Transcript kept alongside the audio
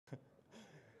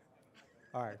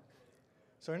All right.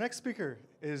 So our next speaker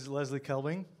is Leslie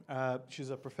Kaelbling. She's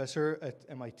a professor at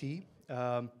MIT.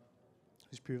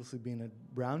 She's previously been at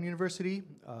Brown University,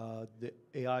 the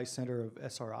AI Center of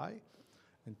SRI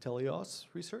and Teleos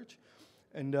research.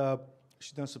 And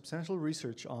she's done substantial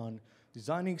research on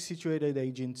designing situated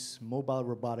agents, mobile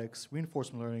robotics,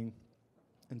 reinforcement learning,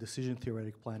 and decision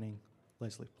theoretic planning.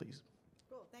 Leslie, please.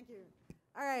 Cool, thank you.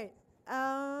 All right.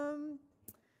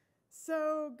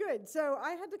 So good. So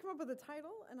I had to come up with a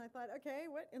title, and I thought, okay,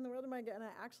 what in the world am I going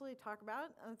to actually talk about?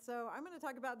 And so I'm going to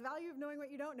talk about the value of knowing what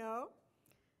you don't know,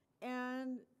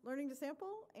 and learning to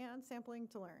sample, and sampling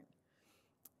to learn.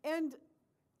 And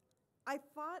I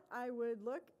thought I would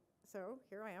look, so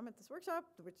here I am at this workshop,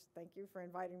 which thank you for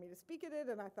inviting me to speak at it,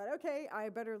 and I thought, okay, I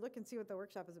better look and see what the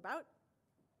workshop is about.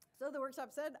 So the workshop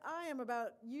said, I am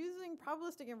about using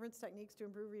probabilistic inference techniques to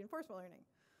improve reinforcement learning.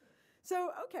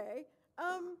 So, okay,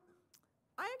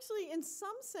 I actually, in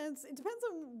some sense, it depends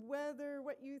on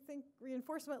what you think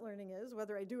reinforcement learning is,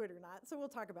 whether I do it or not. So we'll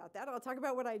talk about that. I'll talk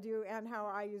about what I do and how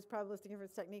I use probabilistic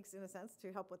inference techniques, in a sense,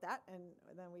 to help with that, and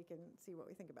then we can see what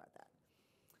we think about that.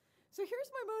 So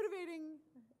here's my motivating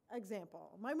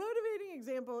example. My motivating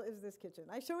example is this kitchen.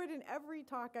 I show it in every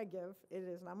talk I give. It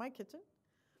is not my kitchen,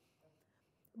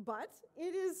 but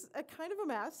it is a kind of a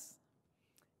mess.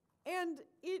 And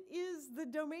it is the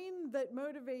domain that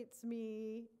motivates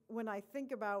me when I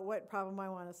think about what problem I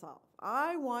want to solve.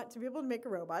 I want to be able to make a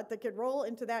robot that could roll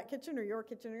into that kitchen or your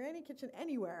kitchen or any kitchen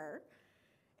anywhere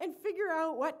and figure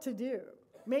out what to do.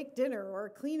 Make dinner or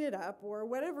clean it up or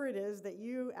whatever it is that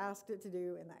you asked it to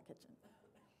do in that kitchen.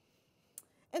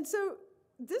 And so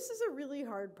this is a really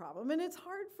hard problem, and it's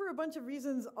hard for a bunch of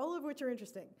reasons, all of which are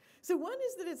interesting. So one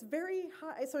is that it's very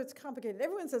high, so it's complicated.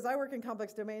 Everyone says, I work in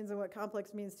complex domains, and what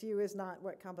complex means to you is not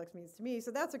what complex means to me, so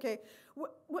that's okay.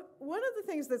 One of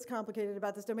the things that's complicated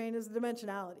about this domain is the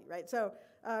dimensionality, right? So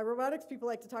robotics people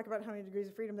like to talk about how many degrees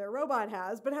of freedom their robot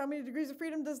has, but how many degrees of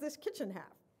freedom does this kitchen have?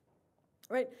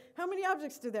 Right? How many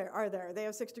objects are there? They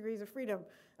have 6 degrees of freedom.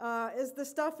 Is the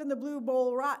stuff in the blue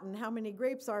bowl rotten? How many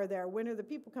grapes are there? When are the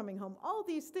people coming home? All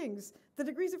these things, the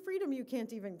degrees of freedom you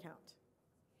can't even count.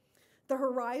 The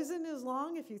horizon is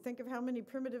long. If you think of how many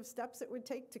primitive steps it would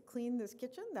take to clean this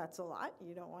kitchen, that's a lot.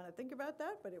 You don't want to think about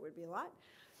that, but it would be a lot.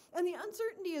 And the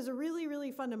uncertainty is really,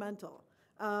 really fundamental.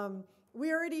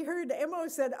 We already heard Emo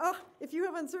said, oh, if you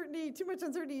have uncertainty, too much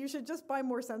uncertainty, you should just buy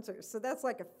more sensors. So that's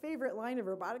like a favorite line of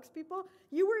robotics people.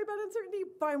 You worry about uncertainty,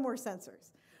 buy more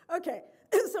sensors. Okay,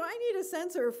 so I need a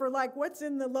sensor for like what's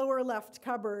in the lower left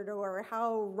cupboard or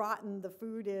how rotten the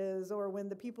food is or when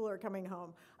the people are coming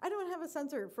home. I don't have a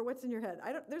sensor for what's in your head.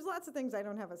 There's lots of things I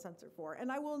don't have a sensor for,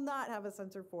 and I will not have a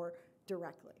sensor for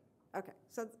directly. Okay,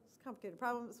 so it's a complicated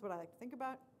problem. That's what I like to think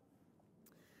about.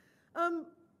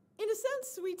 In a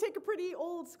sense, we take a pretty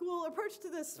old school approach to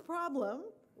this problem.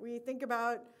 We think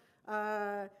about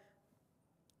a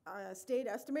state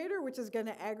estimator, which is going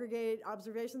to aggregate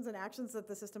observations and actions that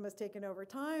the system has taken over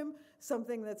time,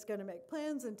 something that's going to make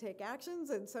plans and take actions,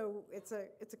 and so it's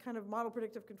a kind of model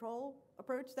predictive control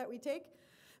approach that we take.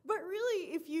 But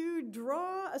really, if you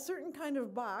draw a certain kind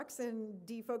of box and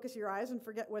defocus your eyes and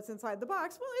forget what's inside the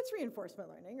box, well, it's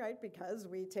reinforcement learning, right? Because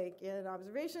we take in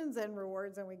observations and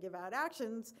rewards and we give out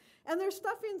actions. And there's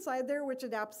stuff inside there which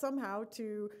adapts somehow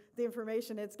to the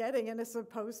information it's getting and is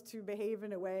supposed to behave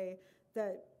in a way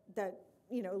that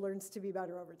learns to be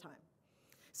better over time.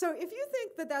 So if you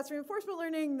think that that's reinforcement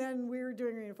learning, then we're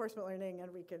doing reinforcement learning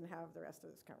and we can have the rest of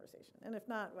this conversation. And if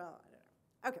not, well,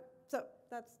 I don't know. Okay, so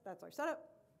that's our setup.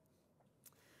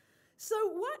 So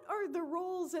what are the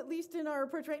roles, at least in our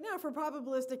approach right now, for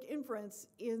probabilistic inference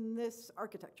in this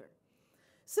architecture?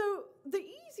 So the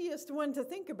easiest one to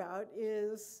think about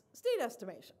is state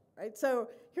estimation, right? So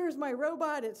here's my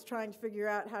robot. It's trying to figure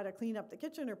out how to clean up the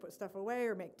kitchen or put stuff away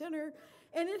or make dinner.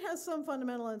 And it has some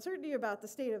fundamental uncertainty about the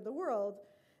state of the world.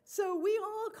 So we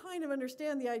all kind of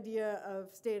understand the idea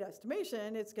of state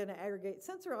estimation. It's going to aggregate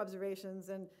sensor observations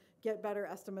and get better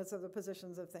estimates of the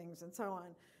positions of things and so on.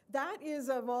 That is,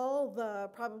 of all the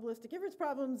probabilistic inference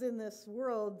problems in this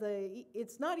world,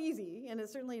 it's not easy, and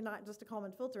it's certainly not just a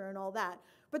Kalman filter and all that.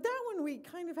 But that one we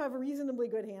kind of have a reasonably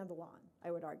good handle on,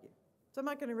 I would argue. So I'm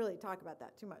not going to really talk about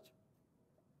that too much.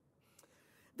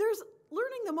 There's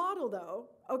learning the model, though.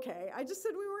 Okay, I just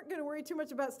said we weren't going to worry too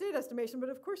much about state estimation, but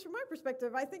of course, from my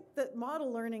perspective, I think that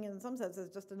model learning in some sense is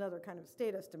just another kind of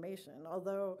state estimation,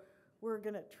 although we're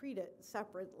going to treat it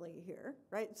separately here,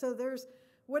 right? So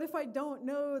what if I don't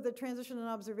know the transition and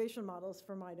observation models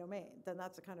for my domain? Then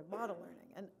that's a kind of model learning.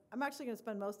 And I'm actually going to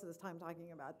spend most of this time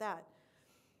talking about that.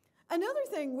 Another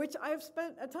thing which I've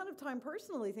spent a ton of time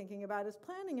personally thinking about is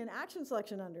planning and action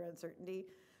selection under uncertainty.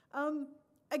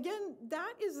 Again,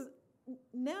 that is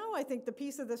now, I think, the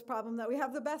piece of this problem that we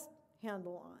have the best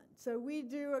handle on. So we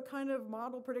do a kind of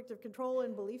model predictive control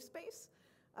in belief space.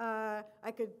 I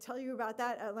could tell you about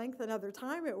that at length another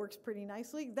time. It works pretty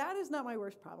nicely. That is not my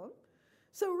worst problem.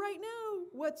 So right now,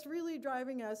 what's really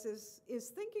driving us is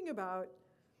thinking about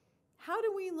how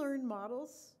do we learn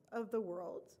models of the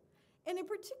world? And in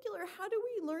particular, how do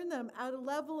we learn them at a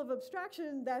level of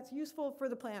abstraction that's useful for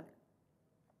the planner?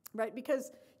 Right?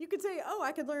 Because you could say, oh,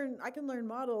 I can learn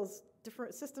models,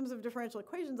 different systems of differential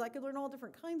equations. I could learn all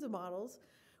different kinds of models.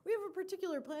 We have a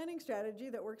particular planning strategy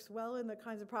that works well in the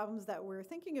kinds of problems that we're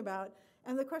thinking about.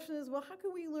 And the question is, well, how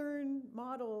can we learn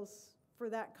models for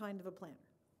that kind of a planner?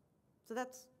 So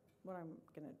that's what I'm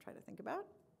going to try to think about.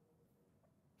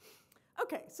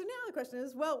 Okay, so now the question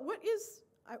is, well, what is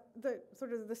the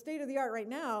sort of the state of the art right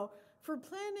now for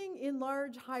planning in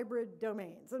large hybrid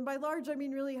domains? And by large, I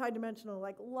mean really high dimensional,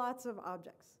 like lots of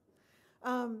objects.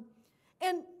 And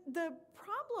the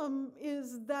problem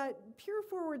is that pure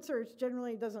forward search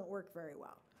generally doesn't work very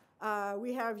well.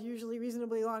 We have usually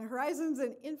reasonably long horizons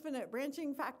and infinite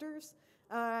branching factors.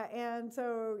 And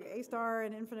so A star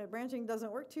and infinite branching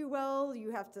doesn't work too well.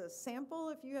 You have to sample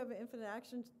if you have infinite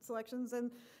action selections.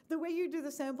 And the way you do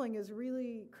the sampling is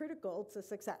really critical to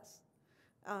success.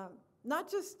 Not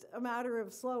just a matter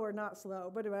of slow or not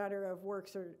slow, but a matter of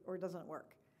works or doesn't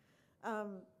work.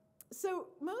 So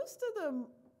most of the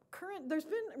there's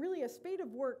been really a spate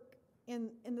of work in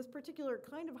this particular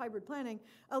kind of hybrid planning.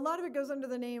 A lot of it goes under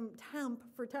the name TAMP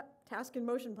for task and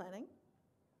motion planning.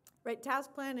 Right?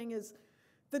 Task planning is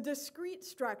the discrete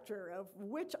structure of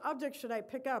which object should I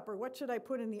pick up, or what should I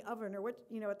put in the oven, or what,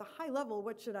 at the high level,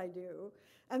 what should I do?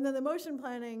 And then the motion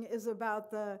planning is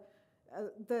about the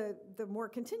more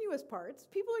continuous parts.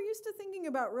 People are used to thinking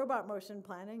about robot motion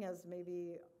planning as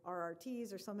maybe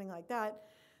RRTs or something like that.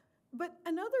 But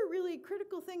another really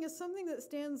critical thing is something that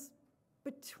stands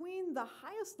between the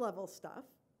highest level stuff,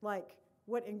 like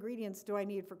what ingredients do I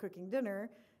need for cooking dinner,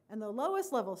 and the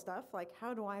lowest level stuff, like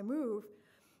how do I move?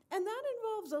 And that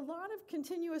involves a lot of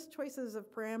continuous choices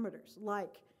of parameters,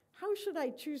 like how should I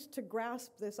choose to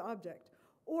grasp this object?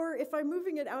 Or if I'm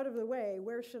moving it out of the way,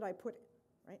 where should I put it,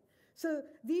 right? So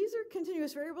these are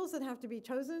continuous variables that have to be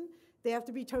chosen. They have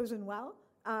to be chosen well.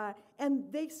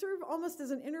 And they serve almost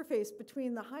as an interface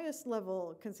between the highest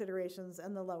level considerations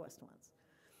and the lowest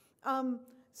ones.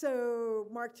 So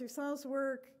Marc Toussaint's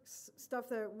work, stuff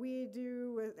that we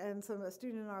do, and some of the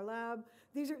students in our lab,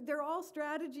 they're all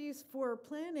strategies for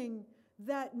planning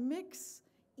that mix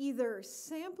either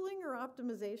sampling or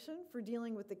optimization for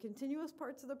dealing with the continuous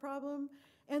parts of the problem,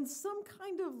 and some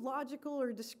kind of logical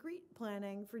or discrete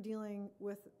planning for dealing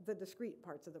with the discrete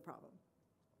parts of the problem.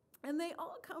 And they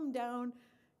all come down,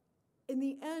 in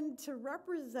the end, to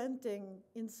representing,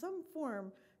 in some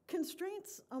form,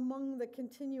 constraints among the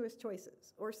continuous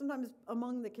choices, or sometimes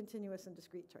among the continuous and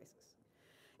discrete choices.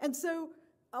 And so,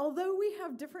 although we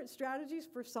have different strategies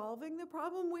for solving the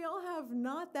problem, we all have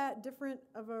not that different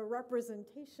of a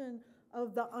representation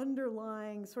of the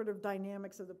underlying sort of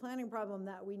dynamics of the planning problem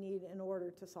that we need in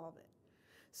order to solve it.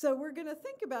 So we're going to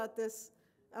think about this,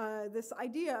 this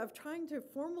idea of trying to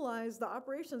formalize the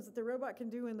operations that the robot can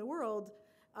do in the world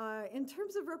in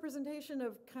terms of representation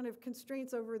of kind of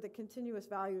constraints over the continuous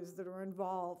values that are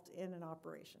involved in an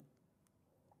operation.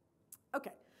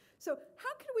 Okay, so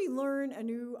how can we learn a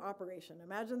new operation?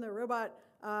 Imagine the robot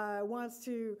wants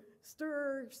to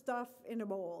stir stuff in a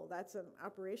bowl. That's an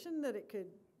operation that it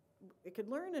could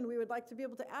learn, and we would like to be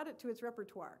able to add it to its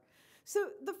repertoire. So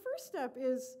the first step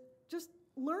is just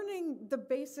learning the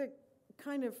basic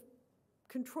kind of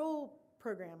control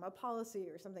program, a policy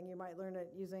or something. You might learn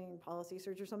it using policy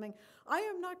search or something. I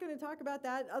am not going to talk about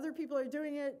that. Other people are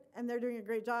doing it, and they're doing a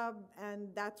great job, and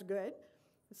that's good.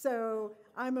 So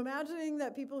I'm imagining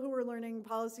that people who are learning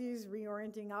policies,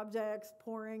 reorienting objects,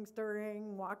 pouring,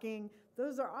 stirring, walking,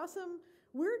 those are awesome.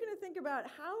 We're going to think about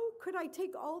how could I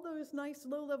take all those nice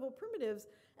low-level primitives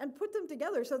and put them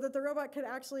together so that the robot could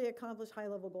actually accomplish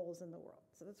high-level goals in the world.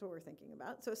 So that's what we're thinking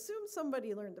about. So assume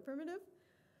somebody learned the primitive.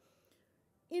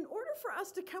 In order for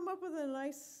us to come up with a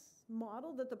nice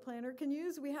model that the planner can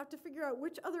use, we have to figure out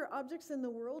which other objects in the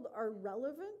world are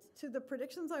relevant to the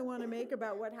predictions I want to make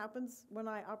about what happens when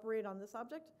I operate on this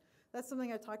object. That's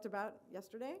something I talked about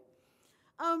yesterday.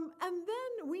 And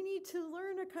then we need to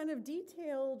learn a kind of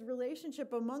detailed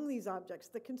relationship among these objects,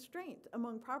 the constraint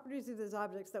among properties of these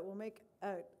objects that will make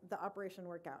the operation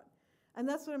work out. And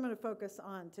that's what I'm going to focus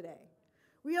on today.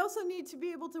 We also need to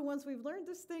be able to, once we've learned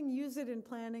this thing, use it in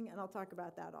planning, and I'll talk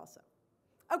about that also.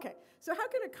 Okay, so how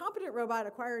can a competent robot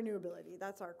acquire a new ability?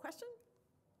 That's our question.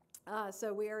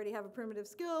 So we already have a primitive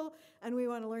skill, and we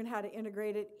want to learn how to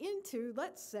integrate it into,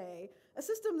 let's say, a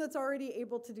system that's already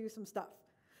able to do some stuff.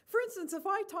 For instance, if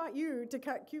I taught you to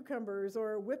cut cucumbers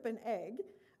or whip an egg,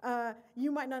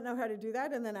 you might not know how to do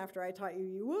that, and then after I taught you,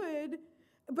 you would.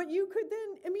 But you could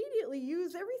then immediately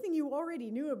use everything you already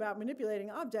knew about manipulating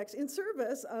objects in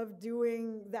service of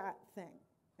doing that thing.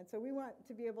 And so we want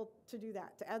to be able to do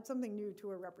that, to add something new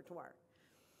to a repertoire.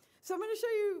 So I'm going to show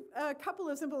you a couple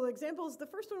of simple examples. The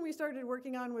first one we started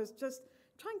working on was just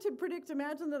trying to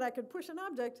imagine that I could push an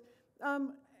object.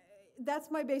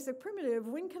 That's my basic primitive.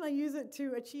 When can I use it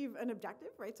to achieve an objective,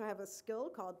 right? So I have a skill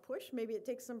called push. Maybe it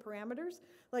takes some parameters,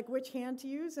 like which hand to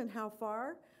use and how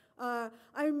far.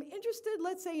 I'm interested,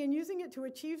 let's say, in using it to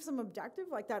achieve some objective,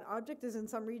 like that object is in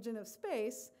some region of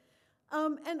space.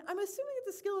 And I'm assuming that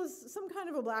the skill is some kind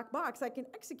of a black box. I can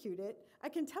execute it. I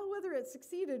can tell whether it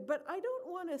succeeded, but I don't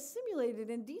want to simulate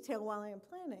it in detail while I am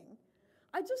planning.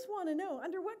 I just want to know,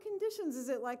 under what conditions is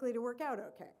it likely to work out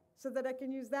okay, so that I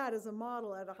can use that as a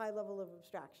model at a high level of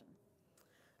abstraction.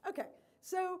 Okay,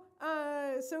 so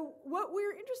what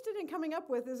we're interested in coming up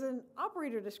with is an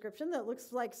operator description that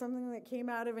looks like something that came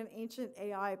out of an ancient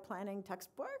AI planning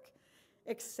textbook,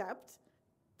 except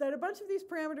that a bunch of these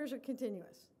parameters are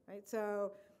continuous. Right?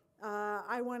 So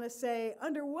I want to say,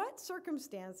 under what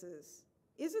circumstances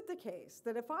is it the case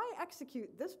that if I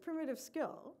execute this primitive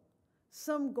skill,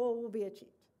 some goal will be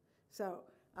achieved? So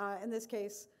in this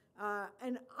case,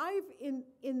 and I've,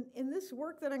 in this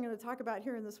work that I'm going to talk about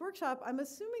here in this workshop, I'm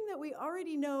assuming that we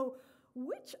already know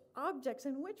which objects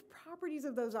and which properties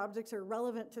of those objects are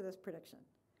relevant to this prediction.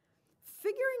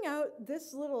 Figuring out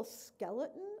this little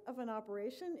skeleton of an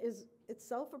operation is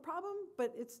itself a problem,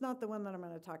 but it's not the one that I'm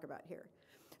going to talk about here.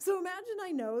 So imagine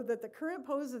I know that the current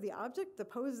pose of the object, the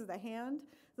pose of the hand,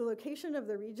 the location of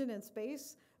the region in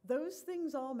space, those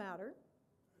things all matter.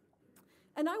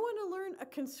 And I want to learn a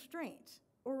constraint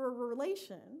or a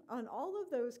relation on all of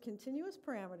those continuous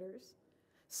parameters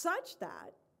such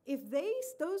that if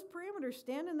those parameters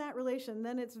stand in that relation,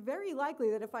 then it's very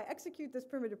likely that if I execute this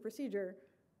primitive procedure,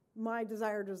 my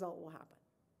desired result will happen.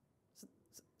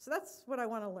 So that's what I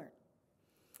want to learn.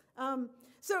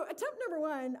 So attempt number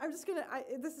one,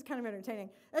 this is kind of entertaining.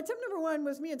 Attempt number one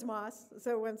was me and Tomas.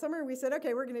 So one summer we said,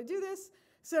 okay, we're going to do this.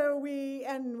 So we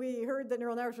heard that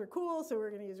neural networks were cool, so we're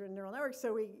going to use neural networks.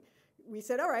 So we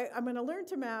said, all right, I'm going to learn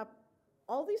to map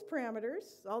all these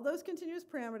parameters, all those continuous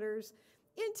parameters,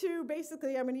 into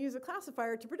basically, I'm going to use a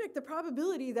classifier to predict the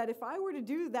probability that if I were to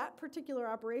do that particular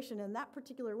operation in that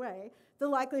particular way, the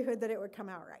likelihood that it would come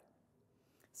out right.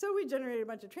 So we generated a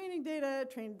bunch of training data,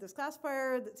 trained this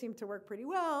classifier that seemed to work pretty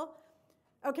well.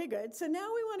 Okay, good. So now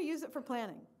we want to use it for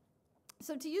planning.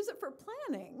 So to use it for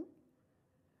planning,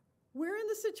 we're in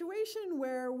the situation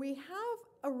where we have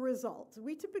a result.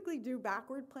 We typically do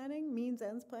backward planning, means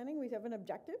ends planning. We have an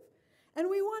objective. And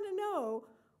we want to know,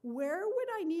 where would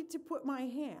I need to put my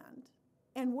hand?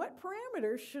 And what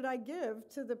parameters should I give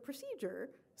to the procedure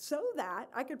so that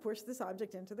I could push this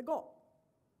object into the goal?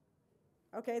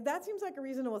 Okay, that seems like a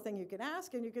reasonable thing you can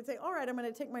ask, and you could say, all right, I'm going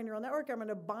to take my neural network, I'm going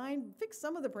to fix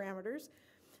some of the parameters,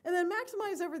 and then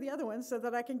maximize over the other ones so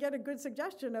that I can get a good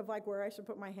suggestion of like where I should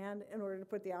put my hand in order to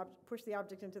push the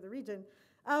object into the region.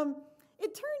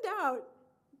 It turned out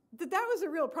that was a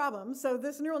real problem. So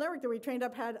this neural network that we trained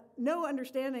up had no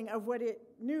understanding of what it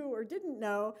knew or didn't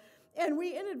know. And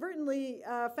we inadvertently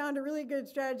found a really good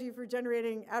strategy for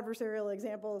generating adversarial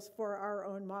examples for our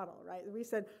own model, right? We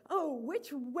said, oh,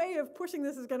 which way of pushing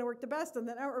this is going to work the best? And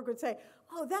then our network would say,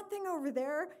 oh, that thing over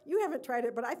there, you haven't tried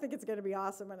it, but I think it's going to be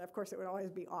awesome. And of course, it would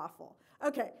always be awful.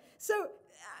 Okay, so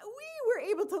we were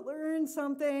able to learn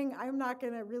something. I'm not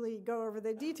going to really go over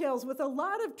the details. With a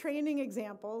lot of training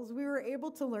examples, we were able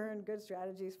to learn good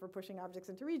strategies for pushing objects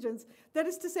into regions. That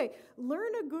is to say,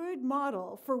 learn a good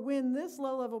model for when this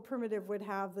low-level primitive would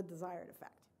have the desired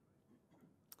effect.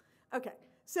 Okay,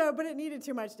 but it needed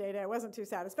too much data. It wasn't too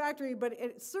satisfactory, but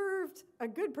it served a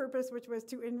good purpose, which was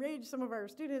to enrage some of our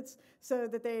students so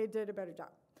that they did a better job.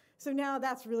 So now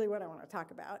that's really what I want to talk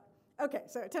about. Okay,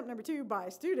 so attempt number 2 by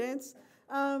students.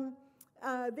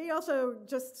 They also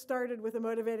just started with a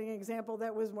motivating example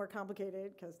that was more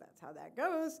complicated, because that's how that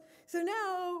goes. So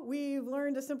now we've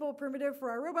learned a simple primitive for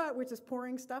our robot, which is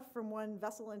pouring stuff from one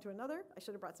vessel into another. I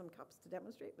should have brought some cups to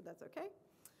demonstrate, but that's okay.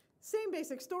 Same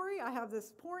basic story. I have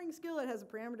this pouring skill. It has a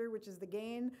parameter, which is the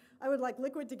gain. I would like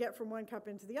liquid to get from one cup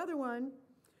into the other one.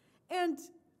 And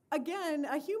again,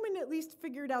 a human at least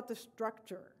figured out the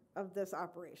structure of this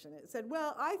operation. It said,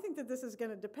 well, I think that this is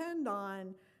going to depend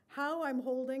on how I'm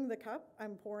holding the cup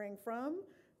I'm pouring from,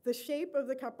 the shape of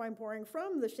the cup I'm pouring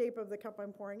from, the shape of the cup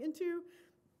I'm pouring into,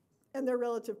 and their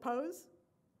relative pose.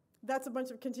 That's a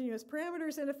bunch of continuous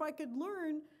parameters. And if I could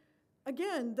learn,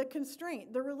 again, the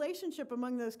constraint, the relationship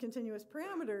among those continuous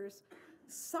parameters,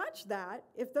 such that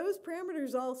if those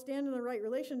parameters all stand in the right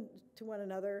relation to one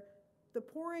another, the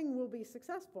poring will be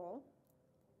successful,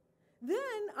 then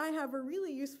I have a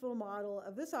really useful model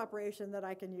of this operation that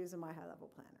I can use in my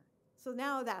high-level planner. So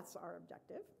now that's our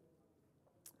objective.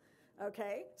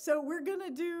 Okay, so we're going to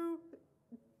do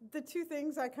the two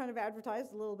things I kind of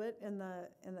advertised a little bit in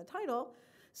the title.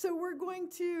 So we're going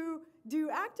to do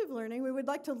active learning. We would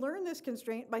like to learn this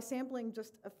constraint by sampling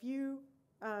just a few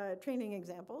training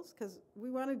examples, because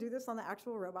we want to do this on the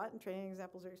actual robot, and training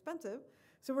examples are expensive.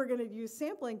 So we're going to use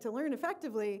sampling to learn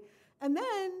effectively. And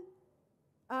then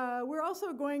we're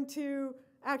also going to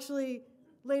actually,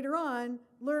 later on,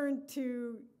 learn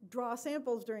to draw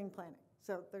samples during planning.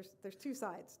 So there's two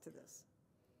sides to this.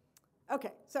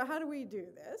 Okay, so how do we do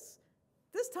this?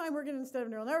 This time we're going to, instead of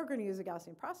neural net, we're going to use a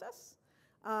Gaussian process.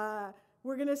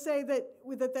 We're going to say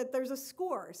that there's a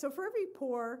score. So for every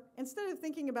pour, instead of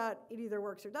thinking about it either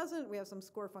works or doesn't, we have some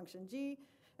score function g.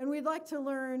 And we'd like to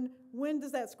learn, when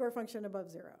does that score function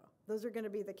above 0? Those are going to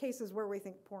be the cases where we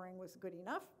think pouring was good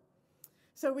enough.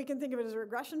 So we can think of it as a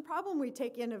regression problem. We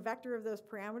take in a vector of those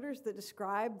parameters that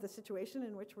describe the situation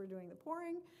in which we're doing the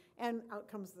pouring, and out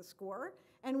comes the score.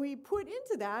 And we put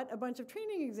into that a bunch of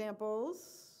training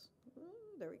examples,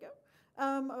 there we go,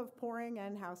 of pouring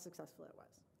and how successful it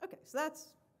was. Okay, so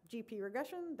that's GP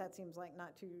regression. That seems like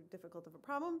not too difficult of a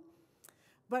problem.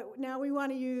 But now we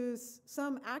want to use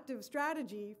some active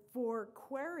strategy for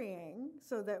querying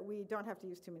so that we don't have to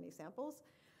use too many samples.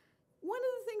 One of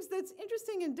the things that's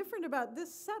interesting and different about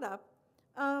this setup,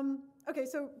 okay,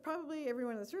 so probably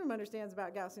everyone in this room understands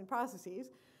about Gaussian processes.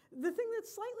 The thing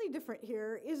that's slightly different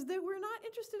here is that we're not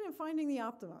interested in finding the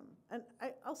optimum. And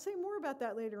I'll say more about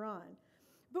that later on.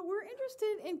 But we're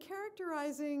interested in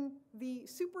characterizing the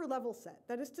super level set.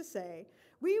 That is to say,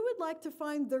 we would like to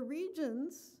find the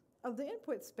regions of the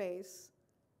input space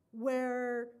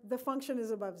where the function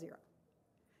is above 0.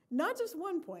 Not just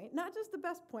one point, not just the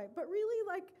best point, but really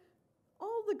like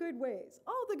all the good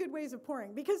ways of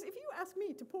pouring. Because if you ask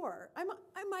me to pour, I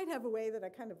might have a way that I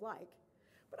kind of like.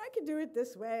 But I could do it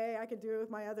this way, I could do it with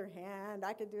my other hand,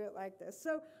 I could do it like this.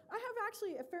 So I have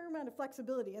actually a fair amount of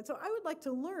flexibility. And so I would like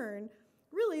to learn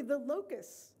really the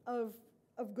locus of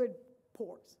good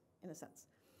pours, in a sense.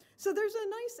 So there's a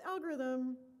nice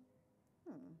algorithm.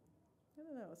 I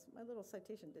don't know, my little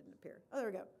citation didn't appear. Oh, there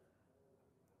we go.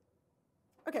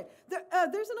 Okay,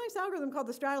 there's a nice algorithm called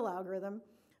the straddle algorithm,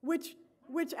 which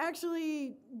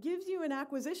actually gives you an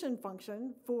acquisition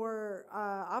function for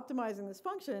optimizing this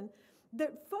function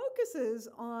that focuses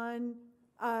on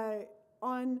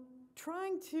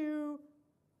trying to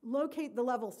locate the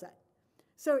level set.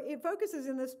 So it focuses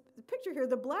in this picture here,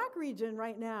 the black region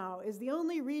right now is the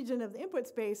only region of the input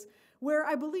space where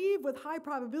I believe with high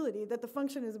probability that the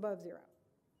function is above 0.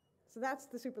 So that's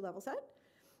the super level set.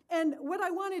 And what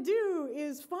I want to do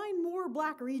is find more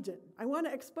black region. I want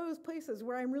to expose places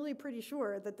where I'm really pretty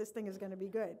sure that this thing is going to be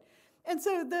good. And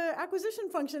so the acquisition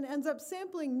function ends up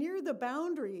sampling near the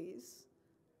boundaries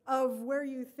of where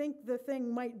you think the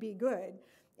thing might be good.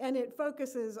 And it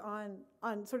focuses on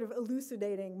sort of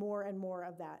elucidating more and more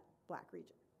of that black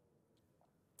region.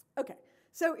 Okay,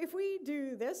 so if we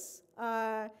do this,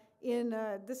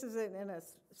 this is in a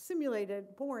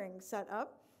simulated pouring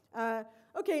setup.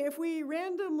 Okay, if we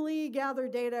randomly gather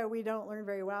data, we don't learn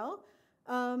very well.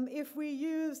 If we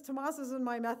use Tomas's and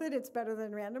my method, it's better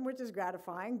than random, which is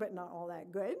gratifying, but not all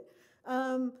that good.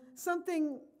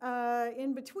 Something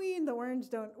in between, the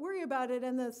orange, don't worry about it,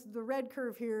 and the red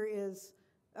curve here is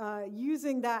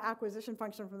using that acquisition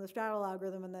function from the straddle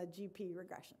algorithm and the GP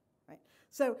regression, right?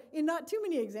 So in not too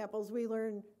many examples, we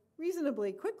learn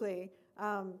reasonably quickly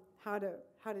how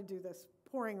to do this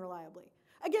pouring reliably.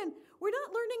 Again, we're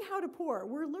not learning how to pour.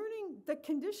 We're learning the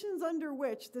conditions under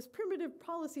which this primitive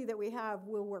policy that we have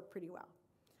will work pretty well.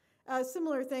 A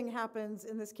similar thing happens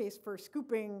in this case for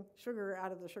scooping sugar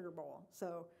out of the sugar bowl.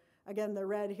 So again, the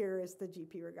red here is the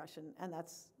GP regression, and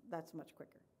that's much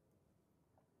quicker.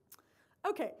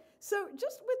 Okay, so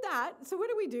just with that, so what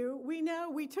do?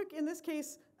 We took, in this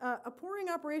case, a pouring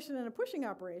operation and a pushing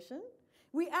operation.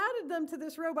 We added them to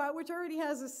this robot, which already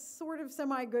has a sort of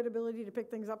semi-good ability to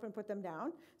pick things up and put them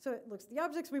down. So it looks at the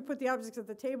objects. We put the objects at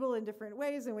the table in different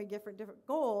ways, and we get for different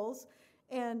goals.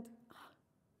 And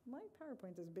my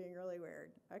PowerPoint is being really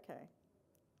weird. Okay.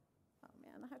 Oh,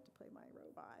 man, I have to play my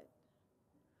robot.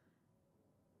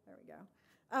 There we go.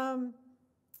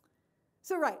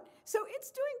 So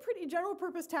it's doing pretty general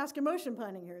purpose task and motion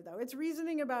planning here, though. It's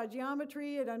reasoning about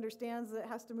geometry. It understands that it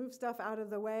has to move stuff out of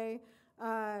the way.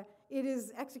 It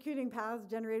is executing paths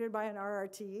generated by an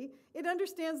RRT. It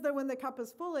understands that when the cup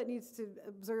is full, it needs to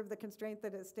observe the constraint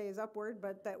that it stays upward,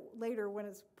 but that later when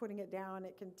it's putting it down,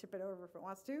 it can tip it over if it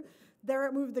wants to. There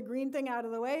it moved the green thing out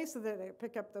of the way so that it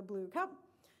pick up the blue cup.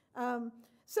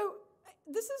 So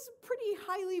this is pretty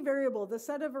highly variable. The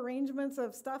set of arrangements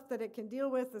of stuff that it can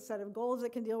deal with, the set of goals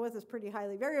it can deal with is pretty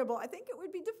highly variable. I think it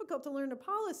would be difficult to learn a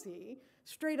policy,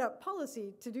 straight up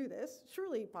policy, to do this.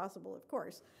 Surely possible, of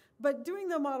course. But doing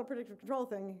the model predictive control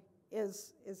thing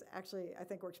is actually, I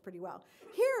think, works pretty well.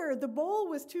 Here, the bowl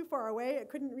was too far away. It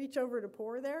couldn't reach over to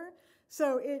pour there.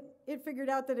 So it figured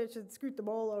out that it should scoot the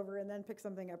bowl over and then pick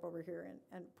something up over here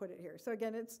and put it here. So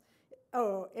again,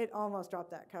 it almost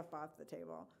dropped that cup off the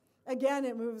table. Again,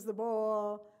 it moves the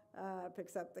bowl,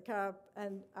 picks up the cup,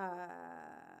 and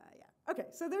yeah. Okay,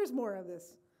 so there's more of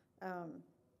this.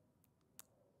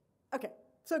 Okay,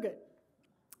 so good.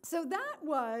 So that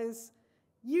was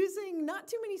using not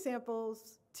too many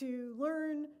samples to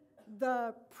learn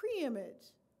the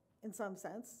pre-image, in some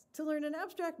sense, to learn an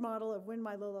abstract model of when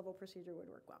my low-level procedure would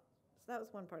work well. So that was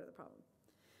one part of the problem.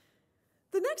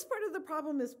 The next part of the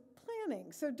problem is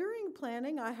planning. So during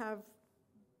planning, I have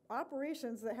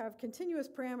operations that have continuous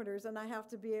parameters, and I have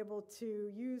to be able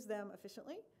to use them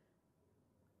efficiently.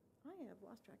 I have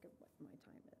lost track of what my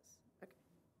time is. Okay.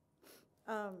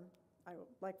 I will,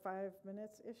 like 5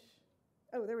 minutes-ish.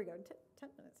 Oh, there we go, 10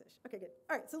 minutes-ish. Okay, good.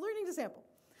 All right, so learning to sample.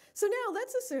 So now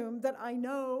let's assume that I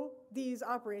know these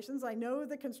operations, I know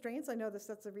the constraints, I know the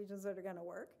sets of regions that are gonna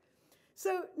work.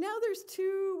 So now there's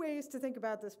two ways to think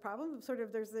about this problem. Sort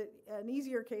of there's an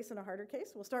easier case and a harder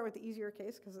case. We'll start with the easier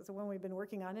case because it's the one we've been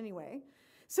working on anyway.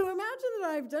 So imagine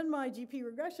that I've done my GP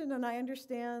regression and I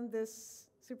understand this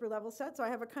super level set. So I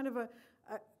have a kind of an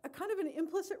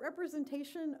implicit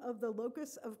representation of the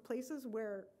locus of places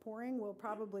where pouring will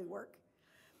probably work.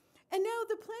 And now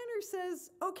the planner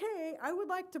says, okay, I would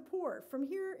like to pour from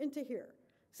here into here.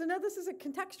 So now this is a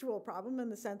contextual problem in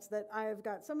the sense that I've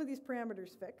got some of these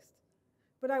parameters fixed,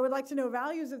 but I would like to know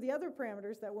values of the other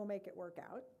parameters that will make it work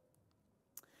out.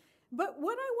 But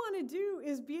what I want to do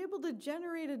is be able to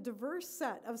generate a diverse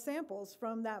set of samples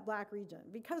from that black region.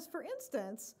 Because for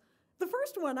instance, the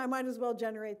first one, I might as well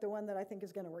generate the one that I think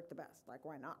is going to work the best. Like,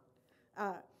 why not?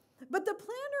 But the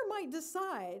planner might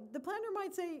decide, the planner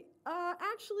might say,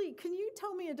 actually, can you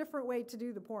tell me a different way to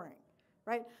do the pouring,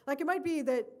 right? Like it might be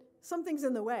that something's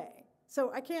in the way.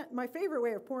 So I can't, my favorite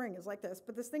way of pouring is like this,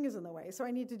 but this thing is in the way, so I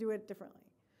need to do it differently.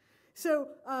 So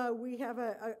we have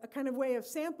a kind of way of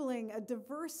sampling a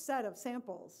diverse set of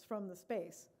samples from the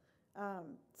space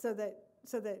so that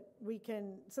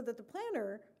the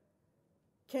planner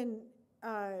can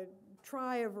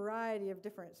try a variety of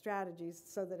different strategies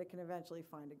so that it can eventually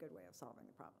find a good way of solving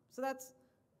the problem. So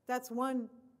that's one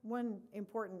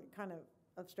important kind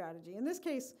of strategy. In this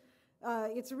case,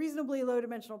 it's a reasonably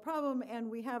low-dimensional problem,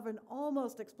 and we have an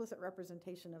almost explicit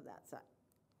representation of that set.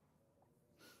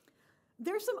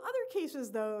 There's some other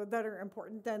cases, though, that are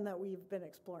important then that we've been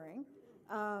exploring.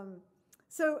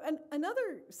 So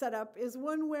another setup is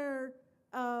one where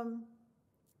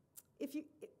if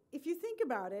you think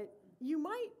about it, you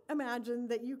might imagine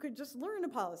that you could just learn a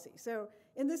policy. So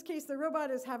in this case, the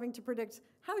robot is having to predict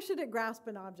how should it grasp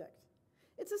an object.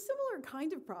 It's a similar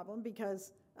kind of problem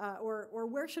because, or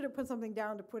where should it put something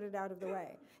down to put it out of the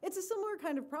way. It's a similar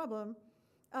kind of problem,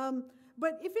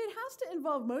 but if it has to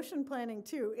involve motion planning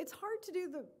too, it's hard to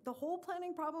do the whole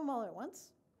planning problem all at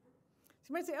once. So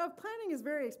you might say, oh, planning is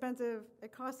very expensive,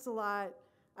 it costs a lot,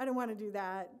 I don't want to do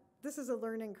that, this is a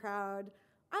learning crowd,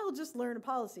 I'll just learn a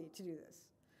policy to do this.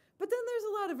 But then there's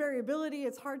a lot of variability.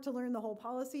 It's hard to learn the whole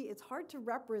policy. It's hard to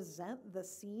represent the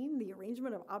scene, the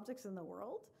arrangement of objects in the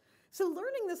world. So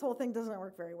learning this whole thing doesn't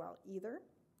work very well either.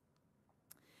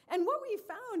 And what we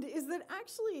found is that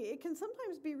actually it can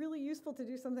sometimes be really useful to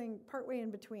do something partway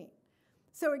in between.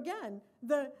 So again,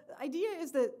 the idea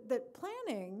is that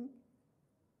planning,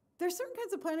 there's certain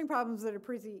kinds of planning problems that are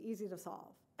pretty easy to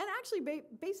solve. And actually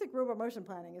basic robot motion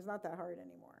planning is not that hard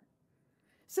anymore.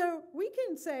 So we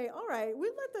can say, all right, we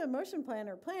let the motion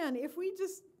planner plan if we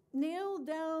just nail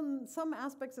down some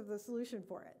aspects of the solution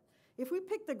for it. If we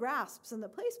pick the grasps and the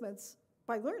placements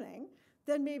by learning,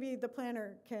 then maybe the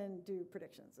planner can do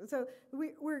predictions. And so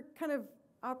we're kind of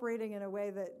operating in a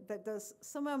way that does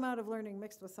some amount of learning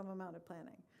mixed with some amount of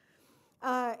planning.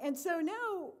 And so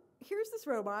now here's this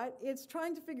robot. It's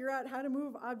trying to figure out how to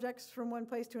move objects from one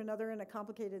place to another in a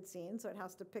complicated scene, so it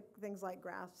has to pick things like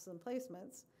grasps and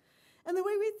placements. And the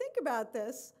way we think about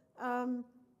this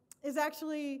is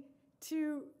actually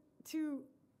the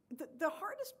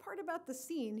hardest part about the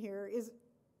scene here is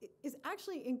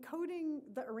actually encoding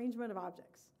the arrangement of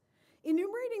objects.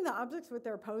 Enumerating the objects with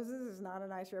their poses is not a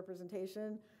nice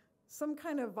representation. Some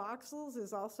kind of voxels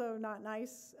is also not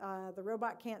nice. The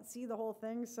robot can't see the whole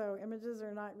thing, so images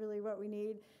are not really what we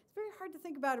need. It's very hard to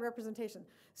think about a representation.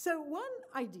 So one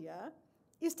idea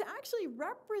is to actually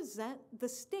represent the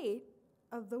state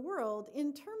of the world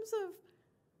in terms of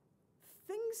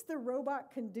things the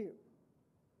robot can do,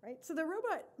 right? So the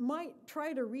robot might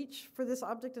try to reach for this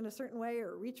object in a certain way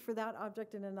or reach for that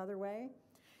object in another way.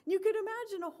 And you could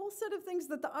imagine a whole set of things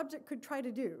that the object could try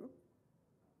to do,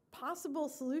 possible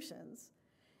solutions,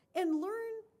 and learn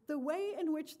the way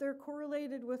in which they're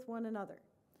correlated with one another.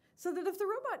 So that if the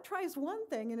robot tries one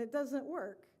thing and it doesn't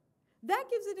work, that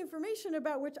gives it information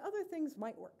about which other things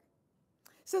might work.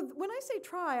 So when I say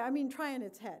try, I mean try in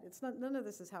its head. It's not, none of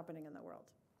this is happening in the world.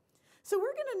 So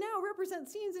we're going to now represent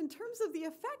scenes in terms of the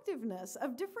effectiveness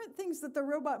of different things that the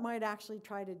robot might actually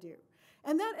try to do.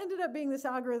 And that ended up being this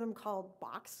algorithm called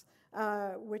Box,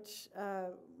 which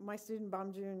my student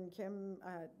Bamjoon Kim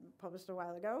published a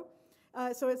while ago.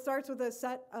 So it starts with a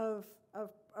set of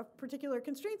particular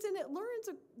constraints, and it learns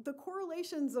the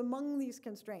correlations among these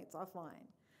constraints offline.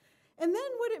 And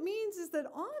then what it means is that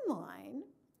online,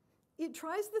 it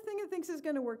tries the thing it thinks is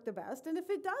going to work the best, and if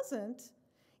it doesn't,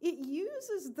 it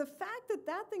uses the fact that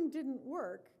that thing didn't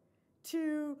work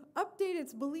to update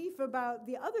its belief about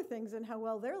the other things and how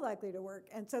well they're likely to work.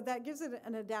 And so that gives it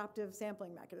an adaptive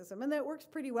sampling mechanism. And that works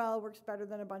pretty well, works better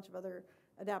than a bunch of other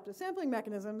adaptive sampling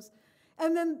mechanisms.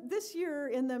 And then this year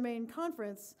in the main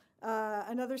conference,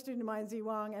 another student of mine, Zi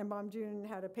Wang, and Bamjoon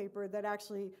had a paper that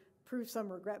actually proved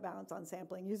some regret bounds on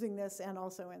sampling using this and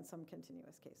also in some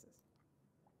continuous cases.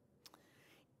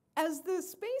 As the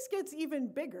space gets even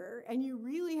bigger and you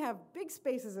really have big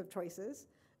spaces of choices,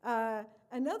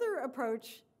 another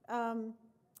approach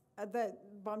that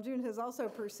Bamjoon has also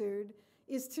pursued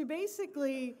is to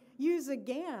basically use a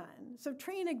GAN, so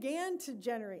train a GAN to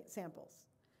generate samples.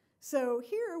 So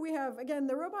here we have, again,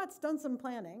 the robot's done some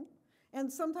planning,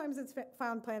 and sometimes it's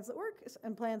found plans that work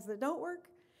and plans that don't work,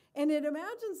 and it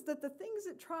imagines that the things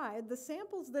it tried, the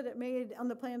samples that it made on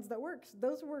the plans that worked,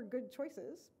 those were good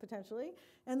choices, potentially,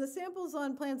 and the samples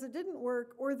on plans that didn't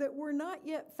work or that were not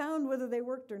yet found whether they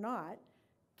worked or not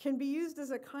can be used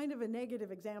as a kind of a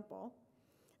negative example.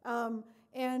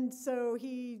 And so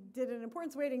he did an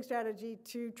importance weighting strategy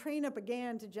to train up a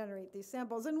GAN to generate these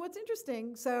samples. And what's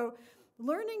interesting, so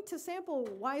learning to sample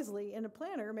wisely in a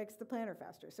planner makes the planner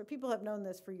faster. So people have known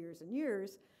this for years and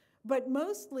years, but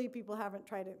mostly people haven't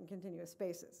tried it in continuous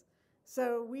spaces.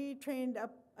 So we trained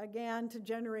up a GAN to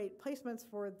generate placements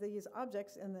for these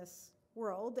objects in this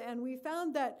world. And we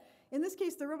found that in this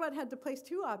case, the robot had to place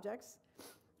 2 objects.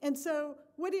 And so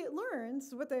what it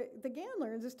learns, what the GAN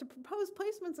learns, is to propose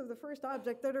placements of the first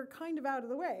object that are kind of out of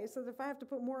the way, so that if I have to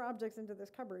put more objects into this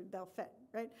cupboard, they'll fit,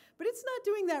 right? But it's not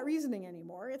doing that reasoning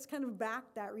anymore. It's kind of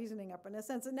backed that reasoning up in a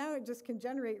sense, and now it just can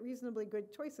generate reasonably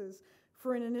good choices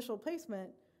for an initial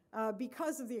placement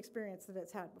because of the experience that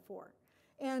it's had before.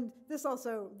 And this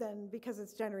also then, because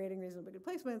it's generating reasonably good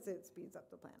placements, it speeds up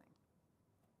the planning.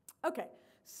 Okay,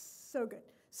 so good.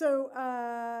 So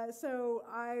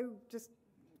I just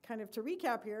kind of to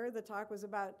recap here, the talk was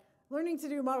about learning to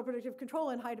do model predictive control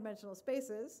in high-dimensional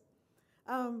spaces.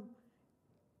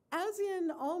 As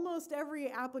in almost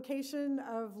every application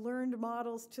of learned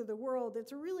models to the world,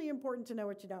 it's really important to know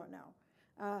what you don't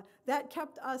know. That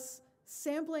kept us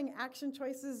sampling action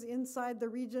choices inside the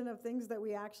region of things that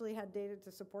we actually had data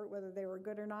to support whether they were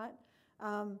good or not.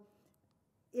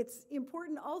 It's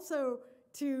important also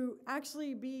to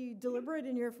actually be deliberate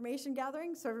in your information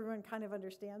gathering so everyone kind of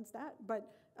understands that. But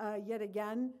yet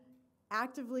again,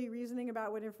 actively reasoning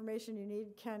about what information you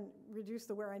need can reduce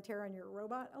the wear and tear on your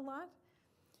robot a lot.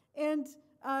 And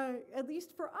at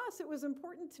least for us, it was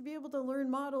important to be able to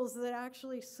learn models that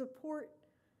actually support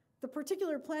the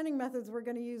particular planning methods we're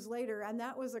going to use later. And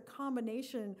that was a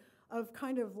combination of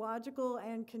kind of logical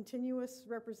and continuous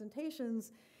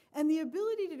representations and the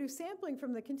ability to do sampling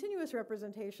from the continuous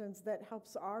representations that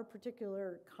helps our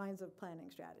particular kinds of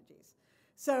planning strategies.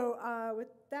 So with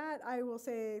that, I will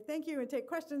say thank you and take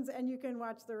questions, and you can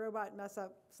watch the robot mess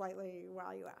up slightly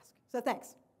while you ask. So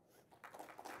thanks.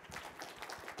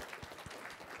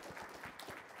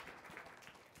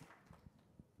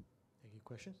 Any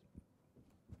questions?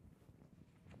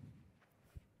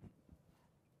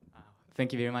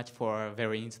 Thank you very much for a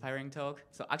very inspiring talk.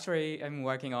 So actually, I'm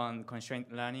working on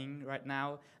constraint learning right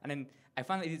now, and then I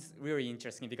found it is really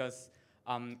interesting because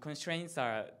constraints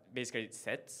are basically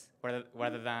sets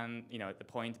rather than the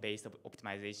point-based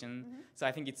optimization. Mm-hmm. So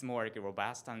I think it's more like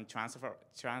robust and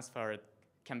transfer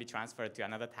can be transferred to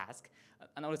another task.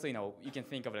 And also, you can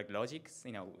think of like logics,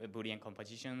 Boolean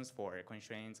compositions for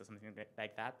constraints or something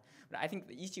like that. But I think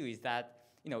the issue is that,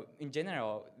 in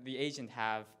general, the agent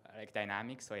have like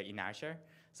dynamics or inertia.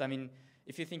 So I mean,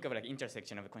 if you think of like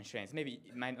intersection of constraints, maybe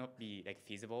it might not be like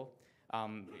feasible.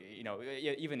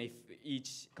 Even if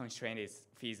each constraint is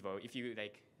feasible, if you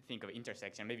like think of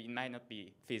intersection, maybe it might not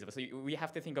be feasible. So we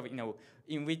have to think of,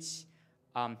 in which,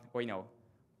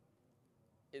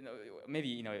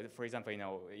 maybe, for example,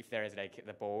 if there is like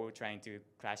the ball trying to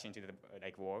crash into the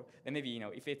like wall, then maybe,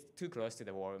 if it's too close to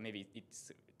the wall, maybe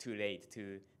it's too late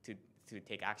to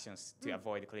take actions to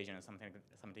avoid collision or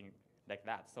something like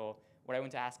that. So what I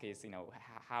want to ask is,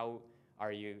 how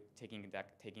are you taking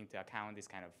into account this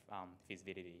kind of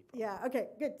feasibility problem? Yeah, okay,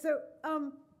 good. So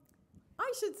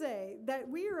I should say that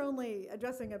we are only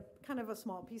addressing a kind of a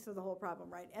small piece of the whole problem,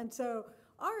 right? And so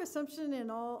our assumption in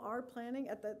all our planning,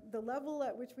 at the level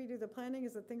at which we do the planning,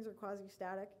 is that things are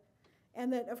quasi-static.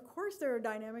 And that, of course, there are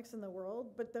dynamics in the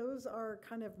world, but those are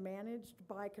kind of managed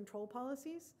by control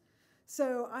policies.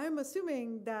 So I'm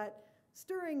assuming that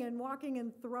stirring and walking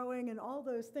and throwing and all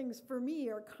those things, for me,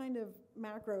 are kind of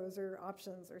macros or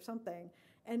options or something.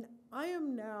 And I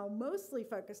am now mostly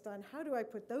focused on how do I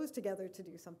put those together to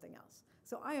do something else.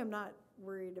 So I am not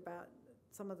worried about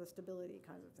some of the stability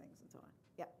kinds of things and so on.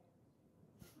 Yeah.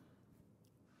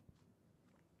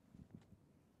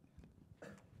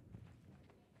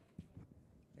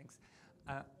 Thanks.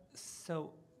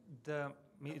 So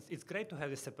it's great to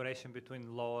have this separation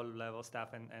between low-level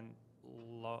stuff and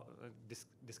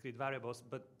discrete variables,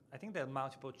 but I think there are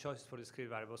multiple choices for discrete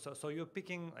variables. So you're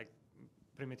picking like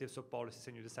primitives or policies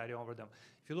and you're deciding over them.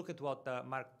 If you look at what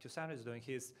Mark Tusano is doing,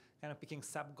 he's kind of picking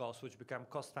sub-goals which become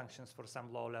cost functions for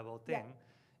some low-level thing.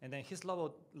 Yeah. And then his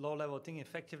low-level thing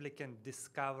effectively can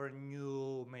discover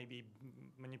new maybe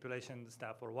manipulation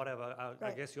stuff or whatever.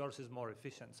 I guess yours is more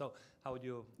efficient. So how would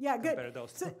you compare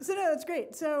those? So no, that's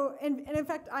great. So and in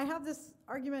fact, I have this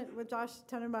argument with Josh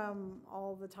Tenenbaum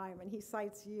all the time, and he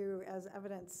cites you as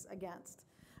evidence against.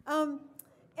 And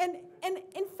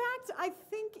in fact, I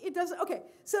think it does. Okay,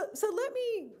 so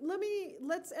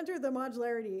let's enter the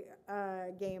modularity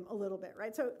game a little bit,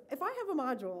 right? So if I have a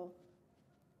module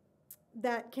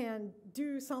that can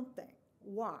do something,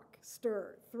 walk,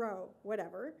 stir, throw,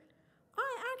 whatever,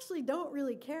 I actually don't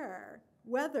really care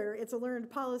whether it's a learned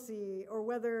policy or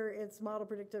whether it's model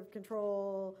predictive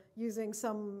control using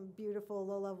some beautiful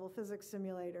low-level physics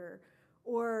simulator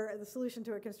or the solution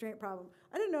to a constraint problem.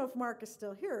 I don't know if Mark is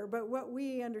still here, but what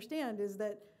we understand is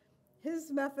that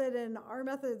his method and our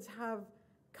methods have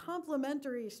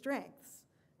complementary strengths.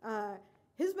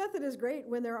 His method is great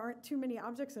when there aren't too many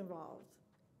objects involved,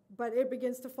 but it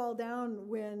begins to fall down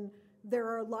when there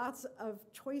are lots of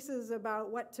choices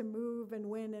about what to move and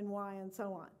when and why and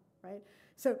so on, right?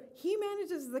 So he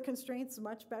manages the constraints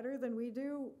much better than we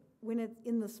do when it's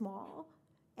in the small,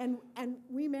 and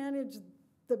we manage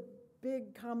the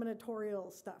big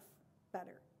combinatorial stuff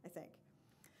better, I think.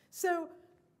 So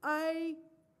I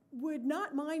would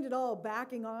not mind at all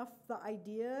backing off the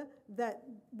idea that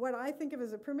what I think of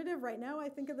as a primitive right now, I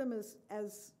think of them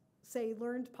as say,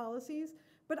 learned policies.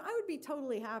 But I would be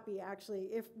totally happy, actually,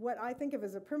 if what I think of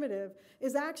as a primitive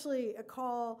is actually a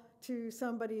call to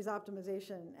somebody's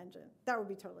optimization engine. That would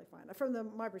be totally fine. From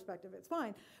my perspective, it's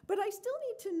fine. But I still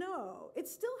need to know,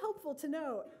 it's still helpful to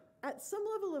know, at some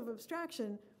level of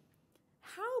abstraction,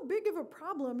 how big of a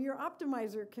problem your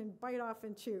optimizer can bite off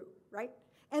and chew, right?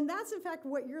 And that's, in fact,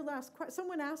 what your last question,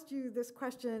 someone asked you this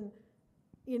question,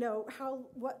 how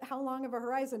long of a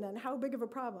horizon and how big of a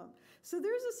problem. So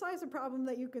there's a size of problem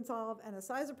that you can solve and a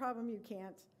size of problem you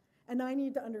can't, and I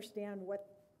need to understand what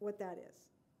that is.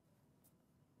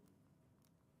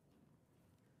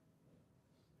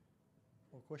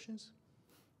 More questions?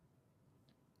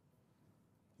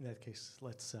 In that case,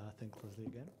 let's thank Leslie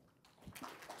again.